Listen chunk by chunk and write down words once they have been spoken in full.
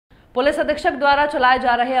Police अधीक्षक द्वारा चलाए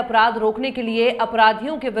जा रहे अपराध रोकने के लिए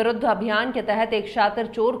अपराधियों के विरुद्ध अभियान के तहत एक शातिर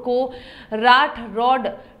चोर को राठ रोड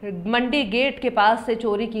मंडी गेट के पास से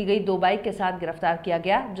चोरी की गई 2 बाइक के साथ गिरफ्तार किया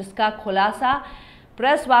गया, जिसका खुलासा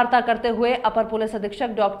प्रेस वार्ता करते हुए अपर पुलिस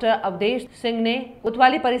अधीक्षक डॉक्टर अवधेश सिंह ने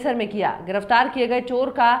कोतवाली परिसर में किया। गिरफ्तार किए गए चोर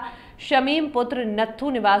का शमीम पुत्र नत्थू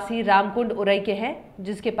निवासी रामकुंड उरई के हैं,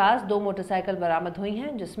 जिसके पास 2 मोटरसाइकिल बरामद हुई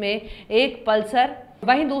हैं, जिसमें एक पल्सर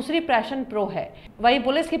वहीं दूसरी पैशन प्रो है। वहीं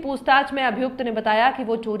पुलिस की पूछताछ में अभियुक्त ने बताया कि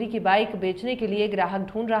वो चोरी की बाइक बेचने के लिए ग्राहक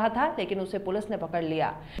ढूंढ रहा था, लेकिन उसे पुलिस ने पकड़ लिया।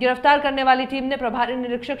 गिरफ्तार करने वाली टीम ने प्रभारी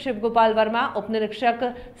निरीक्षक शिव गोपाल वर्मा, उप निरीक्षक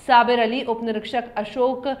साबिर अली, उप निरीक्षक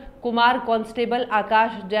अशोक कुमार, कांस्टेबल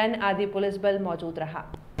आकाश जैन आदि पुलिस बल मौजूद रहा।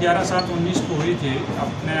 11/7/19 को हुई थी।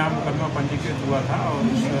 अपने आप मुकदमा पंजीकृत हुआ था और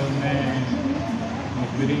उसमें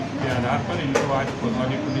मुखबिरी के आधार पर इनको आज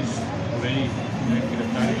कोतवाली पुलिस उरई ने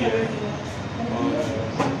गिरफ्तार किया है। और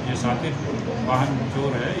ये सातिर वाहन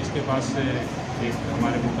चोर है, इसके पास से एक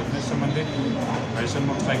हमारे मुकदमे से संबंधित पैशन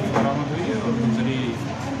मोटरसाइकिल बरामद हुई है और दूसरी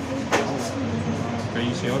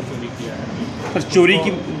कहीं से और चोरी किया है। सर चोरी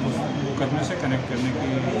की मुकदमे से कनेक्ट करने की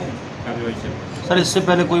कार्रवाई चल रही है। सर इससे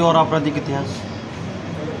पहले कोई और आपराधिक इतिहास?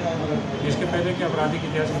 इसके पहले के आपराधिक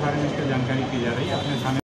इतिहास के बारे में इसकी जानकारी की जा रही है। अपने थाने